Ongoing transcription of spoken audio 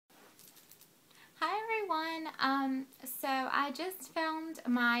So I just filmed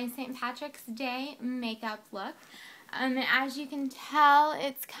my St. Patrick's Day makeup look. And as you can tell,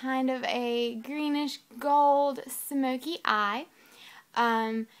 it's kind of a greenish gold smoky eye.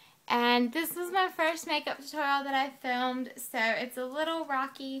 And this was my first makeup tutorial that I filmed, so it's a little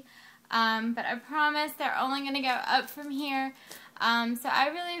rocky, but I promise they're only going to go up from here. So I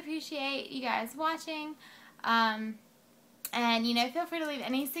really appreciate you guys watching. And, feel free to leave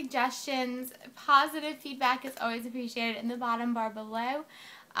any suggestions. Positive feedback is always appreciated in the bottom bar below.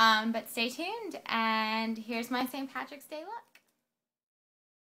 But stay tuned, and here's my St. Patrick's Day look.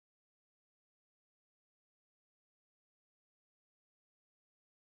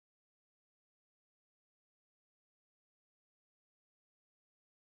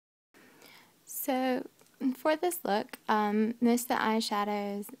 So for this look, most of the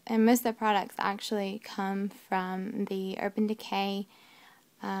eyeshadows and most of the products actually come from the Urban Decay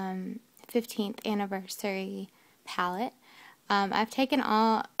 15th anniversary palette. I've taken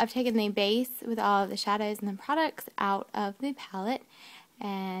the base with all of the shadows and the products out of the palette,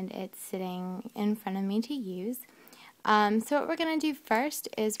 and it's sitting in front of me to use. So what we're going to do first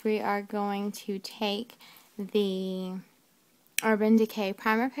is we are going to take the Urban Decay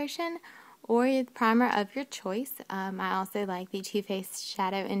Primer Potion, or the primer of your choice. I also like the Too Faced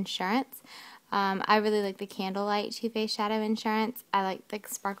Shadow Insurance. I really like the Candlelight Too Faced Shadow Insurance. I like the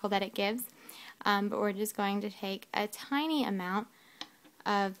sparkle that it gives. But we're just going to take a tiny amount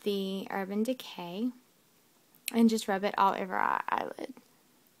of the Urban Decay and just rub it all over our eyelid.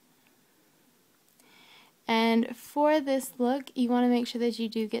 And for this look, you want to make sure that you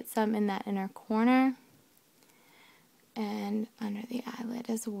do get some in that inner corner and under the eyelid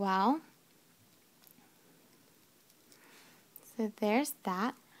as well. So there's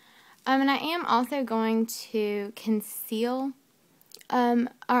that. And I am also going to conceal our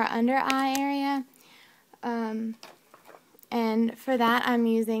under eye area. And for that, I'm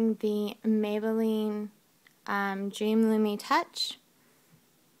using the Maybelline Dream Lumi Touch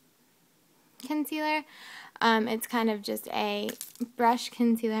concealer. It's kind of just a brush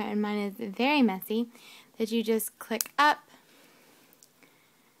concealer, and mine is very messy, that you just click up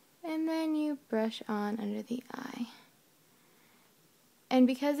and then you brush on under the eye. And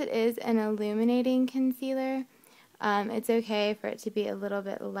because it is an illuminating concealer, it's okay for it to be a little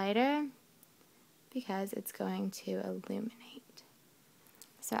bit lighter because it's going to illuminate.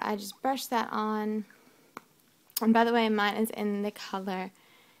 So I just brush that on. And by the way, mine is in the color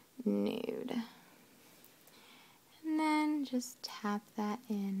Nude. And then just tap that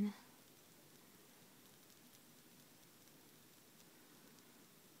in.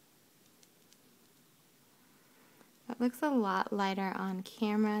 It looks a lot lighter on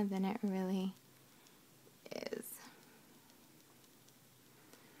camera than it really is.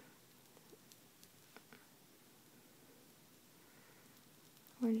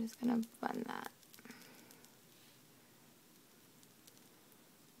 We're just going to blend that.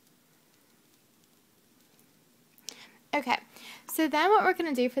 Okay, so then what we're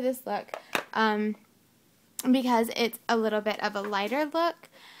going to do for this look, because it's a little bit of a lighter look,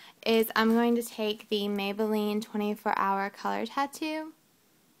 is I'm going to take the Maybelline 24-Hour Color Tattoo,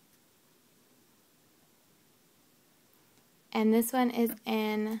 and this one is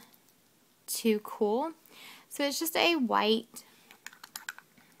in Too Cool. So it's just a white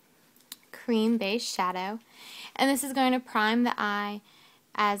cream-based shadow, and this is going to prime the eye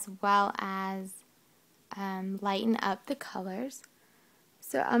as well as lighten up the colors.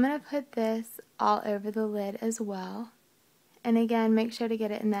 So I'm going to put this all over the lid as well. And again, make sure to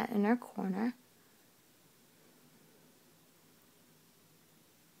get it in that inner corner.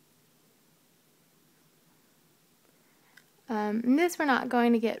 And this we're not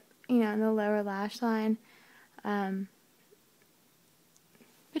going to get, in the lower lash line. But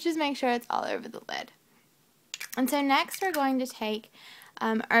just make sure it's all over the lid. And so next we're going to take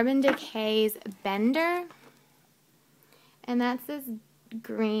Urban Decay's Bender. And that's this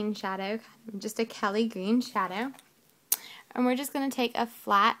green shadow, just a Kelly green shadow. And we're just going to take a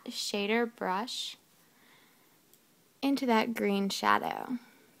flat shader brush into that green shadow.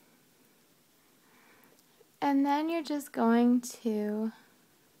 And then you're just going to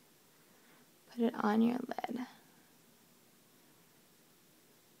put it on your lid.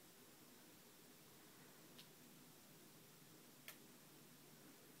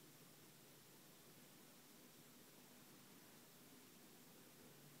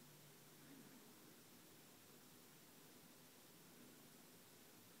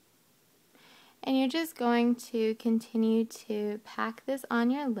 And you're just going to continue to pack this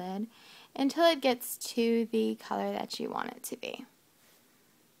on your lid until it gets to the color that you want it to be.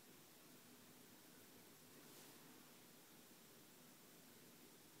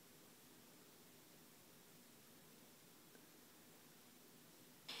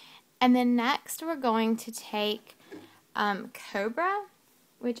 And then next we're going to take Cobra,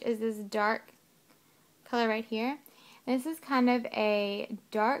 which is this dark color right here. This is kind of a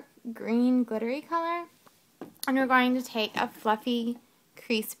dark green glittery color. And we're going to take a fluffy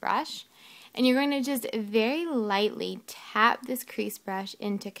crease brush. And you're going to just very lightly tap this crease brush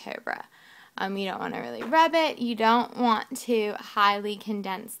into Cobra. You don't want to really rub it. You don't want to highly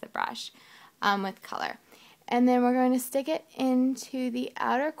condense the brush with color. And then we're going to stick it into the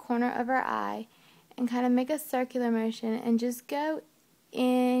outer corner of our eye and kind of make a circular motion and just go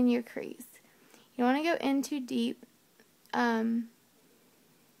in your crease. You don't want to go in too deep, but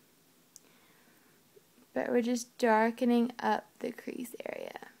we're just darkening up the crease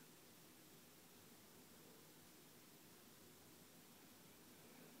area.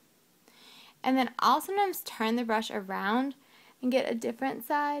 And then I'll sometimes turn the brush around and get a different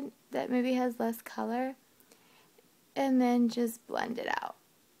side that maybe has less color, and then just blend it out.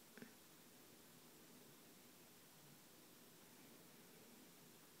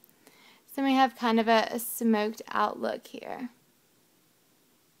 So we have kind of a smoked out look here.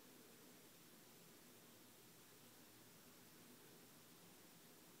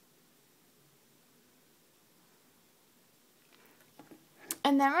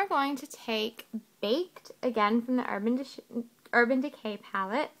 And then we're going to take Baked, again from the Urban Decay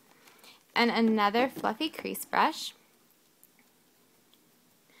palette, and another fluffy crease brush.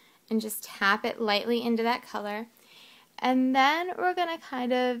 And just tap it lightly into that color. And then we're going to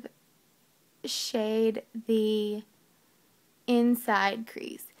kind of shade the inside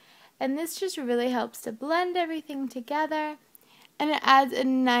crease. And this just really helps to blend everything together. And it adds a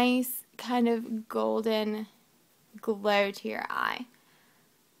nice kind of golden glow to your eye.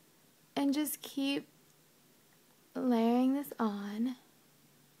 And just keep layering this on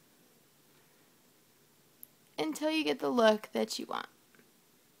until you get the look that you want.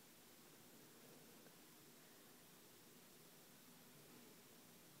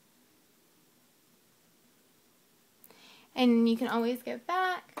 And you can always go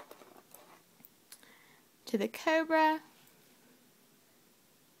back to the Cobra.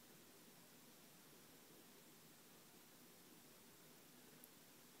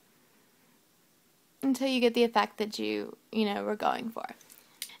 Until you get the effect that you were going for.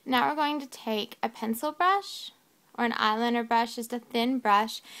 Now we're going to take a pencil brush or an eyeliner brush, just a thin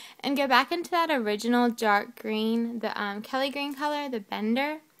brush, and go back into that original dark green, the Kelly green color, the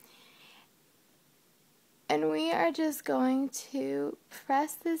Bender. And we are just going to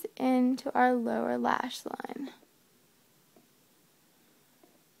press this into our lower lash line.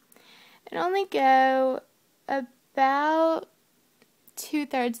 And only go about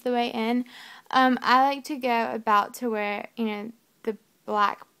 2/3 the way in. I like to go about to where, the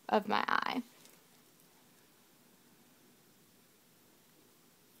black of my eye.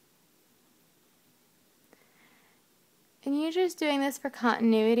 And you're just doing this for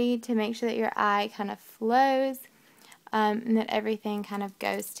continuity to make sure that your eye kind of flows and that everything kind of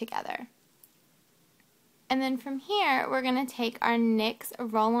goes together. And then from here, we're going to take our NYX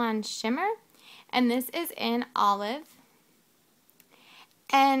Roll-On Shimmer, and this is in Olive.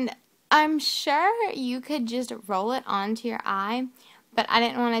 And I'm sure you could just roll it onto your eye, but I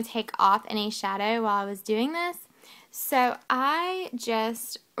didn't want to take off any shadow while I was doing this. So I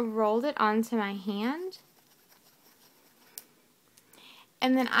just rolled it onto my hand.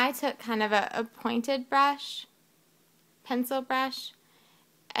 And then I took kind of a pointed brush, pencil brush,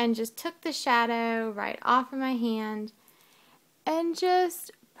 and just took the shadow right off of my hand and just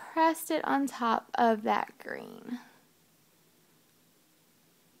pressed it on top of that green.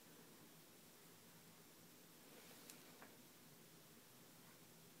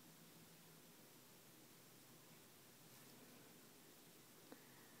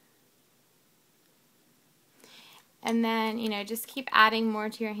 And then, just keep adding more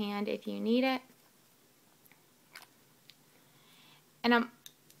to your hand if you need it. And I'm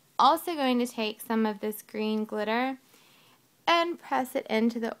also going to take some of this green glitter and press it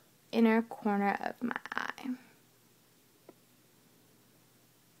into the inner corner of my eye.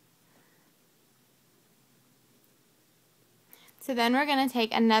 So then we're going to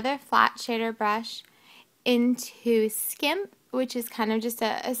take another flat shader brush into Skimp, which is kind of just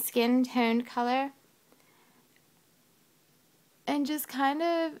a skin toned color. And just kind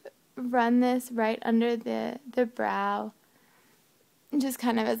of run this right under the brow, just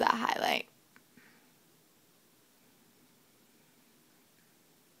kind of as a highlight.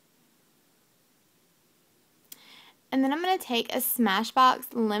 And then I'm going to take a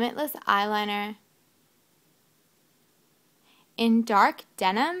Smashbox Limitless eyeliner in dark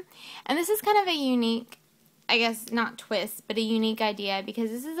denim. And this is kind of a unique I guess not twist, but a unique idea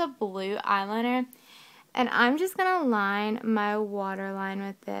because this is a blue eyeliner. And I'm just going to line my waterline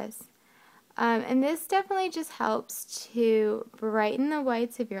with this. And this definitely just helps to brighten the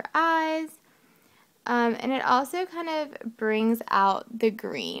whites of your eyes. And it also kind of brings out the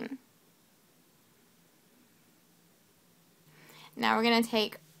green. Now we're going to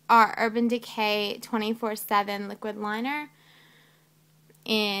take our Urban Decay 24/7 liquid liner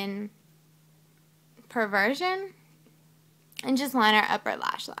in Perversion and just line our upper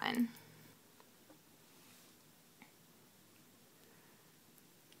lash line.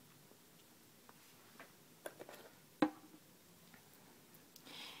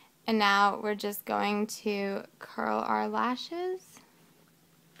 And now we're just going to curl our lashes.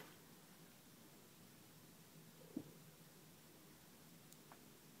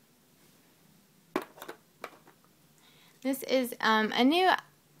 This is a new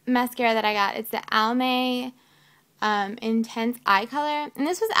mascara that I got. It's the Almay Intense Eye Color. And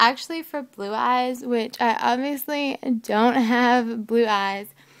this was actually for blue eyes, which I obviously don't have blue eyes.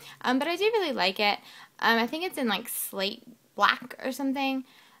 But I do really like it. I think it's in like slate black or something.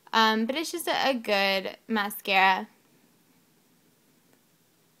 But it's just a good mascara.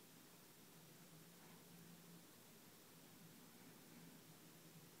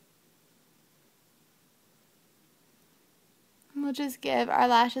 We'll just give our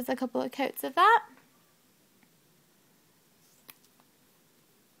lashes a couple of coats of that.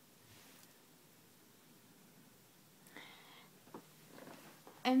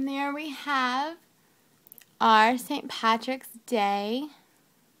 And there we have our St. Patrick's Day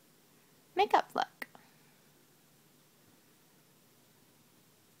makeup look.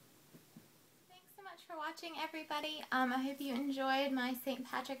 Thanks so much for watching, everybody. I hope you enjoyed my St.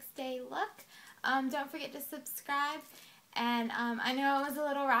 Patrick's Day look. Don't forget to subscribe. And I know it was a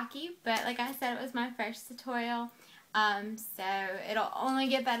little rocky, but like I said, it was my first tutorial. So it'll only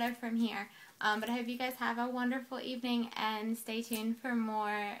get better from here. But I hope you guys have a wonderful evening and stay tuned for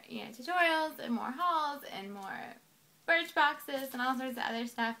more tutorials and more hauls and more Birchboxes and all sorts of other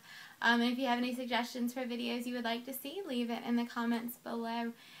stuff. If you have any suggestions for videos you would like to see, leave it in the comments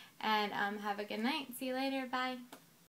below. And have a good night. See you later. Bye.